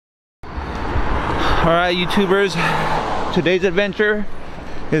Alright, YouTubers, today's adventure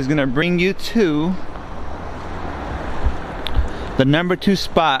is gonna bring you to the number 2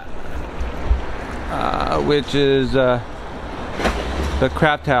 spot, which is the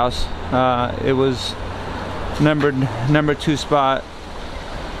Craft House. It was number 2 spot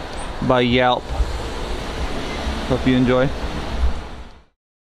by Yelp. Hope you enjoy.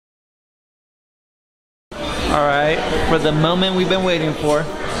 Alright, for the moment we've been waiting for,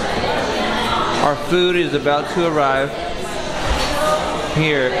 our food is about to arrive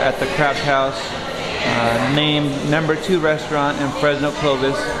here at the Craft House, named number 2 restaurant in Fresno,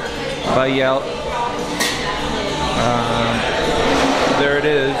 Clovis by Yelp. There it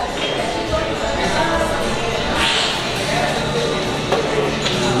is.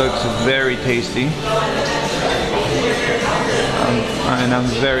 Looks very tasty. And I'm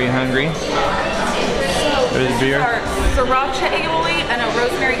very hungry. There's beer. Sriracha aioli and a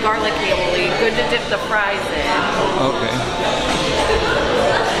rosemary garlic aioli. Good to dip the fries in. Okay.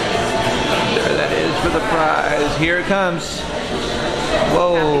 There that is for the fries. Here it comes.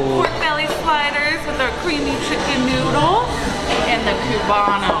 Whoa. Pork belly sliders with our creamy chicken noodle and the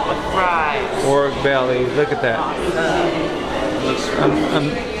cubano with fries. Pork belly. Look at that.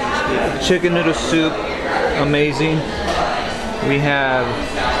 Chicken noodle soup. Amazing. We have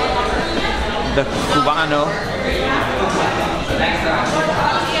the cubano.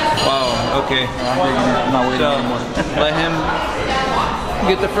 Wow, okay. I'm not waiting anymore. Let him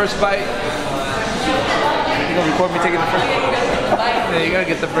get the first bite. You gonna record me taking the first bite? Yeah, you gotta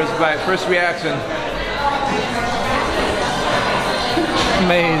get the first bite. First reaction.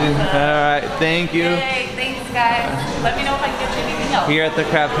 Amazing. Alright, thank you. Hey, thanks guys. Let me know if I can get you anything else. Here at the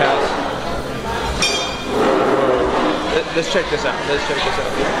Craft House. Let's check this out. Let's check this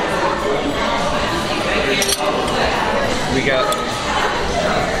out. We got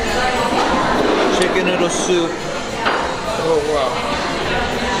chicken noodle soup. Oh wow.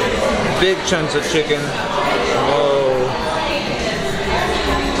 Big chunks of chicken. Whoa.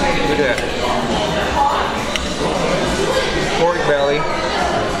 Look at that. Pork belly.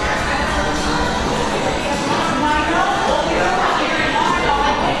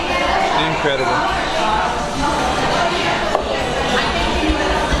 Incredible.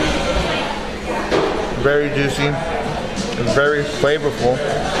 Very juicy, and very flavorful.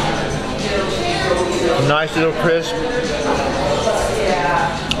 Nice little crisp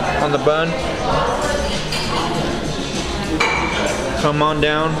on the bun. Come on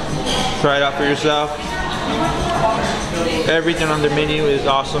down, try it out for yourself. Everything on their menu is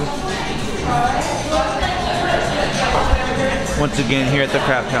awesome. Once again, here at the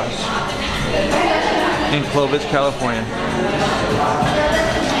Craft House in Clovis, California.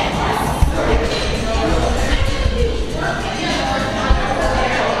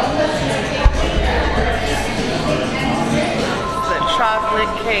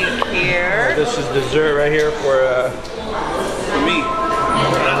 Chocolate cake here. This is dessert right here for me.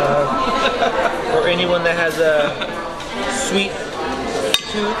 For anyone that has a sweet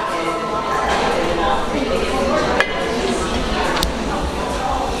tooth.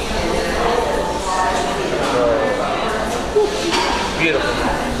 Beautiful.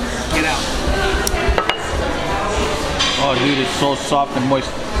 Get out. Oh dude, it's so soft and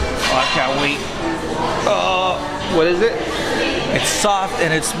moist. Oh, I can't wait. What is it? It's soft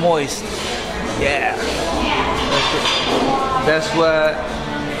and it's moist. Yeah. That's what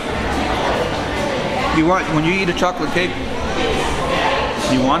You want, when you eat a chocolate cake,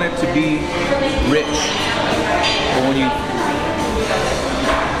 you want it to be rich. But when you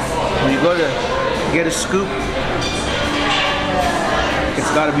go to get a scoop,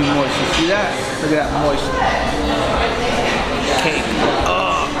 it's gotta be moist. You see that? Look at that moist cake.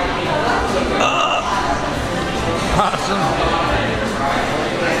 Awesome.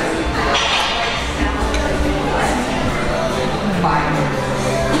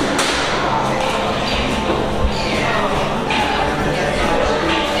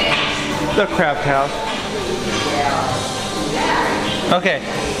 the Craft House. Okay,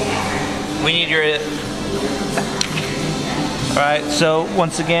 we need your. Alright, so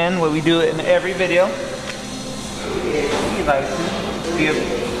once again, what we do in every video, we like to give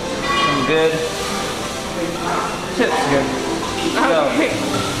some good tips here. So,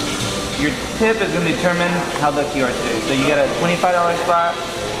 your tip is going to determine how lucky you are today. So you get a $25 spot,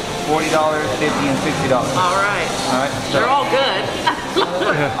 $40, $50, and $60. Alright. Alright. So they're all good.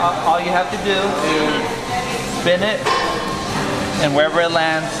 all you have to do is spin it, and wherever it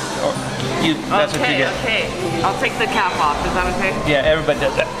lands, that's what you get. Okay, I'll take the cap off. Is that okay? Yeah, everybody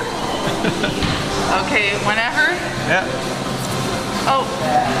does that. Okay, whenever? Yeah. Oh.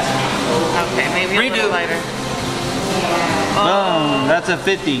 Okay, maybe a Redo. little lighter. Oh, that's a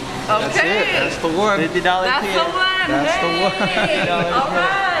 50. Okay. That's it. That's the one. $50 tip. That's the one. That's the Hey. one. All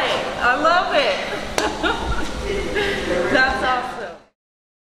right. I love it. That's awesome.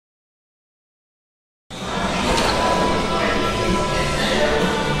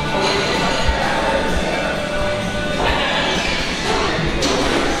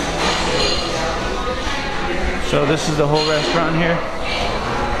 So this is the whole restaurant here.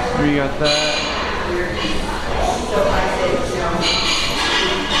 We got that.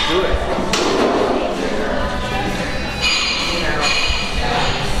 Do it.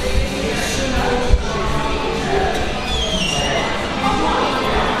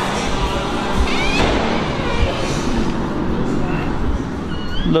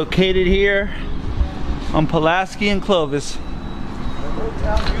 Located here on Pulaski and Clovis. Old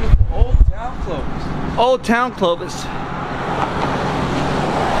Town, beautiful. Old Town Clovis. Old Town Clovis.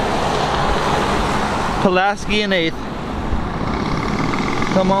 Pulaski and 8th.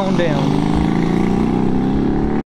 Come on down.